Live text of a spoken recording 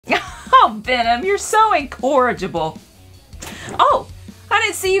Oh, Venom, you're so incorrigible. Oh, I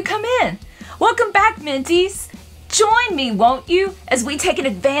didn't see you come in. Welcome back, Minties. Join me, won't you, as we take an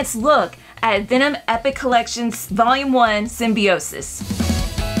advanced look at Venom Epic Collection's Volume 1, Symbiosis.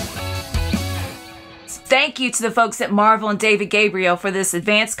 Thank you to the folks at Marvel and David Gabriel for this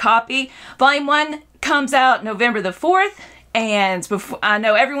advanced copy. Volume 1 comes out November the 4th, and I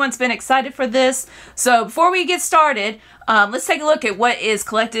know everyone's been excited for this. So before we get started, let's take a look at what is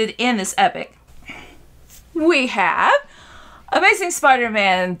collected in this epic. We have Amazing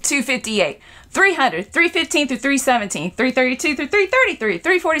Spider-Man 258, 300, 315 through 317, 332 through 333,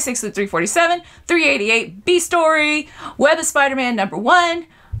 346 through 347, 388, B-Story, Web of Spider-Man #1,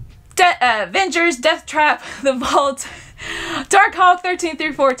 Avengers, Death Trap, The Vault, Dark Hulk 13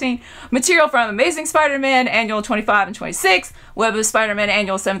 through 14, material from Amazing Spider-Man Annual 25 and 26, Web of Spider-Man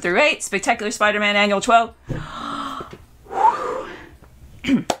Annual 7 through 8, Spectacular Spider-Man Annual 12.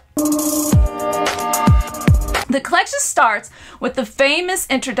 The collection starts with the famous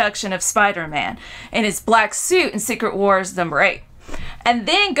introduction of Spider-Man in his black suit in Secret Wars #8, and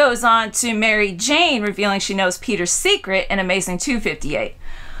then goes on to Mary Jane revealing she knows Peter's secret in Amazing 258.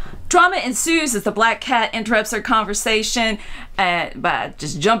 Drama ensues as the Black Cat interrupts her conversation by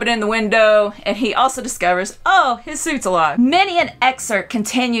just jumping in the window, and he also discovers, oh, his suit's alive. Many an excerpt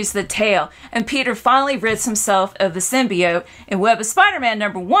continues the tale, and Peter finally rids himself of the symbiote in Web of Spider-Man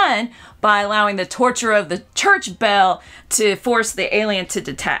 #1 by allowing the torture of the church bell to force the alien to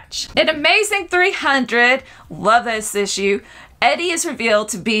detach. In Amazing 300, love this issue, Eddie is revealed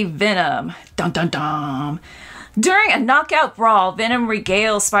to be Venom. Dun dun dun. During a knockout brawl, Venom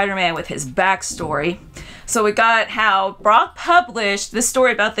regales Spider-Man with his backstory. So we got how Brock published this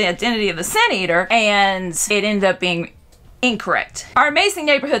story about the identity of the Sin Eater, and it ended up being incorrect. Our Amazing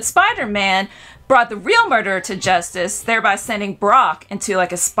Neighborhood Spider-Man brought the real murderer to justice, thereby sending Brock into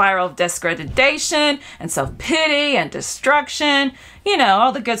like a spiral of discreditation and self-pity and destruction. You know,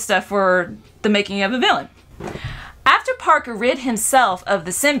 all the good stuff for the making of a villain. After Parker rid himself of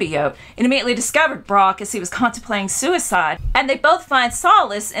the symbiote, it immediately discovered Brock as he was contemplating suicide, and they both find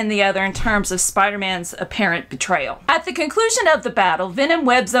solace in the other in terms of Spider-Man's apparent betrayal. At the conclusion of the battle, Venom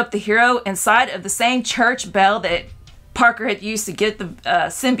webs up the hero inside of the same church bell that Parker had used to get the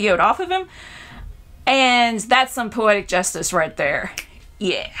symbiote off of him, and that's some poetic justice right there.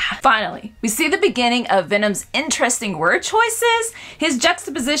 Yeah. Finally, we see the beginning of Venom's interesting word choices, his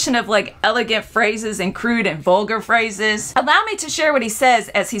juxtaposition of like elegant phrases and crude and vulgar phrases. Allow me to share what he says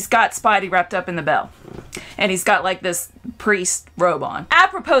as he's got Spidey wrapped up in the bell. And he's got like this priest robe on.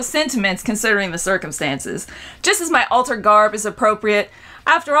 Apropos sentiments considering the circumstances. Just as my altar garb is appropriate,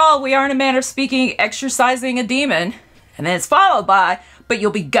 after all, we are in a manner of speaking exorcising a demon. And then it's followed by, but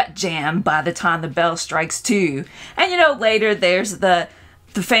you'll be gut jammed by the time the bell strikes 2. And you know, later there's the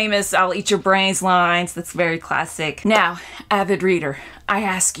famous I'll eat your brains lines. That's very classic. Now, avid reader, I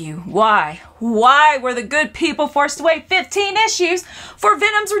ask you, why? Why were the good people forced to wait 15 issues for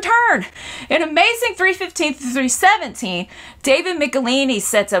Venom's return? In Amazing 315 through 317, David Michelinie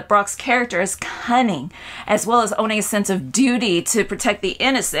sets up Brock's character as cunning, as well as owning a sense of duty to protect the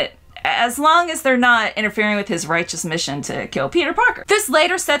innocent, as long as they're not interfering with his righteous mission to kill Peter Parker. This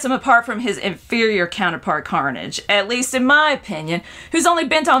later sets him apart from his inferior counterpart Carnage, at least in my opinion, who's only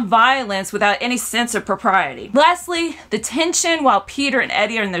bent on violence without any sense of propriety. Lastly, the tension while Peter and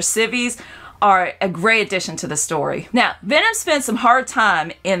Eddie are in their civvies are a great addition to the story. Now, Venom spent some hard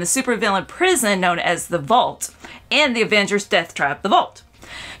time in the supervillain prison known as the Vault, in the Avengers Death Trap, the Vault.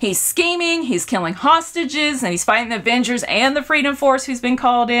 He's scheming, he's killing hostages, and he's fighting the Avengers and the Freedom Force who's been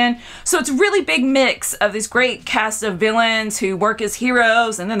called in. So it's a really big mix of this great cast of villains who work as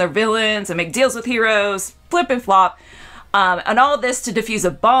heroes, and then they're villains and make deals with heroes, flip and flop. And all this to defuse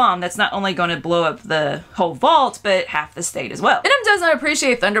a bomb that's not only going to blow up the whole vault, but half the state as well. Venom doesn't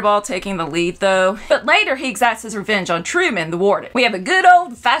appreciate Thunderball taking the lead though, but later he exacts his revenge on Truman, the warden. We have a good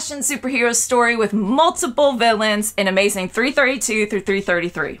old-fashioned superhero story with multiple villains in Amazing 332 through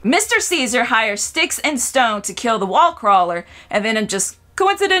 333. Mr. Caesar hires Sticks and Stone to kill the wall crawler, and Venom just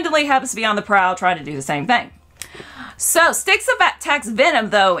coincidentally happens to be on the prowl trying to do the same thing. So Sticks attacks Venom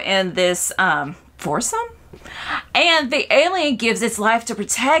though in this foursome? And the alien gives its life to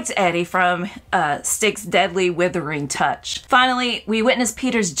protect Eddie from Stick's deadly withering touch. Finally, we witness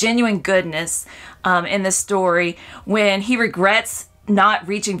Peter's genuine goodness in this story when he regrets not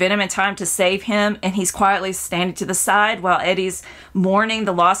reaching Venom in time to save him, and he's quietly standing to the side while Eddie's mourning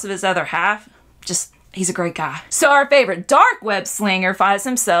the loss of his other half. He's a great guy. So our favorite dark web slinger finds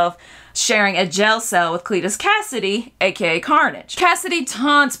himself sharing a jail cell with Cletus Cassidy, aka Carnage. Cassidy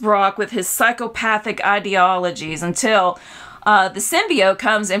taunts Brock with his psychopathic ideologies until The symbiote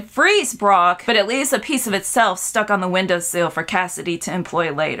comes and frees Brock, but it leaves a piece of itself stuck on the windowsill for Cassidy to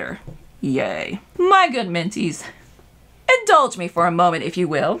employ later. Yay. My good Minties, indulge me for a moment, if you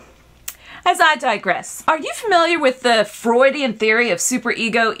will, as I digress. Are you familiar with the Freudian theory of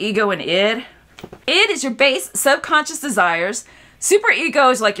superego, ego, and id? Id is your base subconscious desires,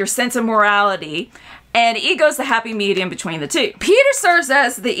 superego is like your sense of morality, and ego is the happy medium between the two. Peter serves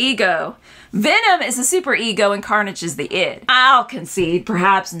as the ego, Venom is the superego, and Carnage is the id. I'll concede,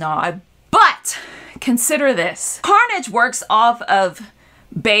 perhaps not, but consider this. Carnage works off of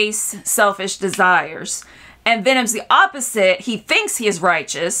base, selfish desires, and Venom's the opposite. He thinks he is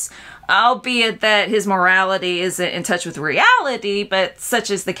righteous, albeit that his morality isn't in touch with reality, but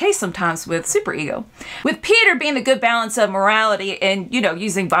such is the case sometimes with superego. With Peter being the good balance of morality and, you know,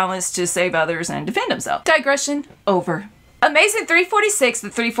 using violence to save others and defend himself. Digression over. Amazing 346 to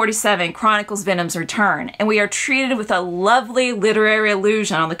 347 chronicles Venom's return, and we are treated with a lovely literary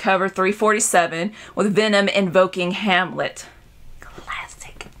illusion on the cover 347 with Venom invoking Hamlet.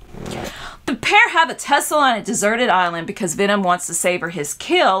 Classic. The pair have a tussle on a deserted island because Venom wants to savor his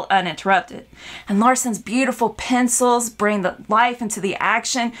kill uninterrupted. And Larson's beautiful pencils bring the life into the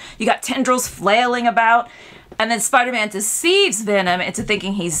action. You got tendrils flailing about. And then Spider-Man deceives Venom into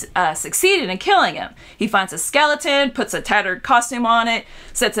thinking he's succeeded in killing him. He finds a skeleton, puts a tattered costume on it,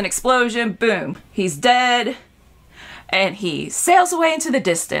 sets an explosion, boom, he's dead. And he sails away into the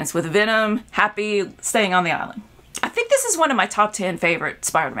distance with Venom happy staying on the island. I think this is one of my top 10 favorite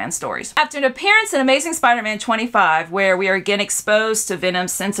Spider-Man stories. After an appearance in Amazing Spider-Man 25, where we are again exposed to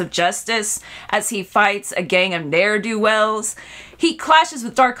Venom's sense of justice as he fights a gang of ne'er-do-wells, he clashes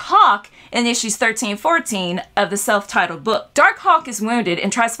with Dark Hawk in issues 13 and 14 of the self-titled book. Dark Hawk is wounded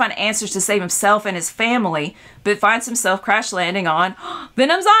and tries to find answers to save himself and his family, but finds himself crash landing on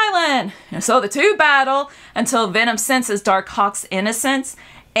Venom's island. And so the two battle until Venom senses Dark Hawk's innocence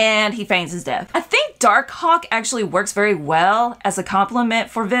and he feigns his death. I think Dark Hawk actually works very well as a compliment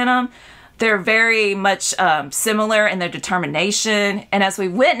for Venom. They're very much similar in their determination, and as we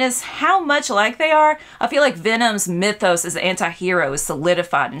witness how much alike they are, I feel like Venom's mythos as an anti-hero is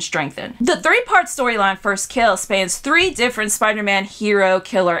solidified and strengthened. The three-part storyline First Kill spans 3 different Spider-Man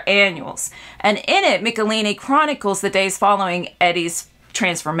hero-killer annuals, and in it, Michelini chronicles the days following Eddie's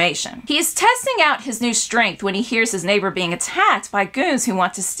transformation. He is testing out his new strength when he hears his neighbor being attacked by goons who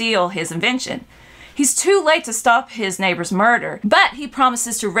want to steal his invention. He's too late to stop his neighbor's murder, but he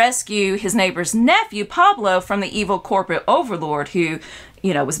promises to rescue his neighbor's nephew, Pablo, from the evil corporate overlord who,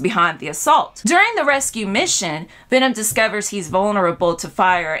 you know, was behind the assault. During the rescue mission, Venom discovers he's vulnerable to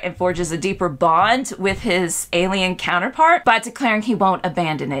fire and forges a deeper bond with his alien counterpart by declaring he won't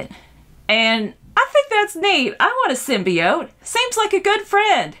abandon it. And I think that's neat. I want a symbiote. Seems like a good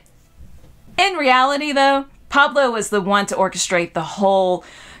friend. In reality, though, Pablo was the one to orchestrate the whole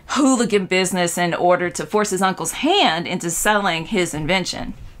hooligan business in order to force his uncle's hand into selling his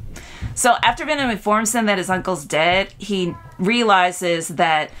invention. So after Venom informs him that his uncle's dead, he realizes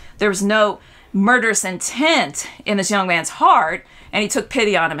that there was no murderous intent in this young man's heart, and he took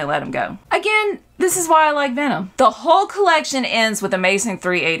pity on him and let him go. Again, this is why I like Venom. The whole collection ends with Amazing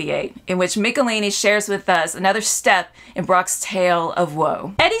 388, in which Michelini shares with us another step in Brock's tale of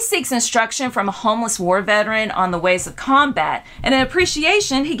woe. Eddie seeks instruction from a homeless war veteran on the ways of combat, and in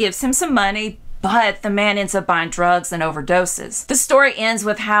appreciation, he gives him some money, but the man ends up buying drugs and overdoses. The story ends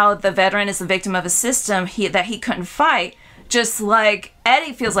with how the veteran is a victim of a system that he couldn't fight, just like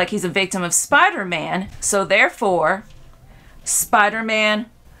Eddie feels like he's a victim of Spider-Man, so therefore, Spider-Man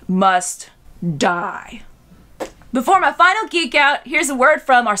must die. Before my final geek out, here's a word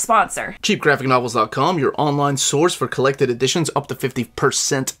from our sponsor. CheapGraphicNovels.com, your online source for collected editions up to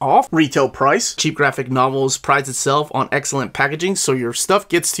 50% off retail price. Cheap Graphic Novels prides itself on excellent packaging, so your stuff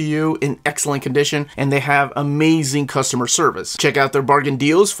gets to you in excellent condition, and they have amazing customer service. Check out their bargain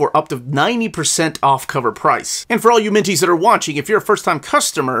deals for up to 90% off cover price. And for all you Minties that are watching, if you're a first-time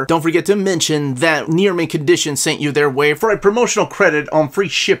customer, don't forget to mention that Near Mint Condition sent you their way for a promotional credit on free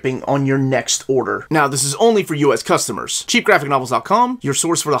shipping on your next order. Now, this is only for US customers. CheapGraphicNovels.com, your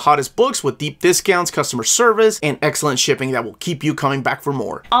source for the hottest books with deep discounts, customer service, and excellent shipping that will keep you coming back for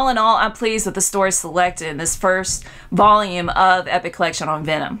more. All in all, I'm pleased with the stories selected in this first volume of Epic Collection on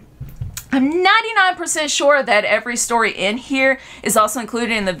Venom. I'm 99% sure that every story in here is also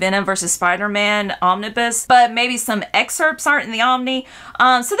included in the Venom vs. Spider-Man omnibus, but maybe some excerpts aren't in the Omni.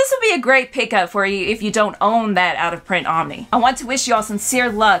 So this would be a great pickup for you if you don't own that out-of-print Omni. I want to wish you all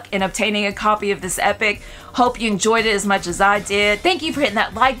sincere luck in obtaining a copy of this epic. Hope you enjoyed it as much as I did. Thank you for hitting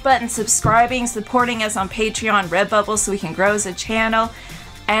that like button, subscribing, supporting us on Patreon, Redbubble so we can grow as a channel.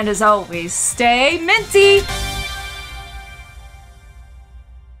 And as always, stay minty!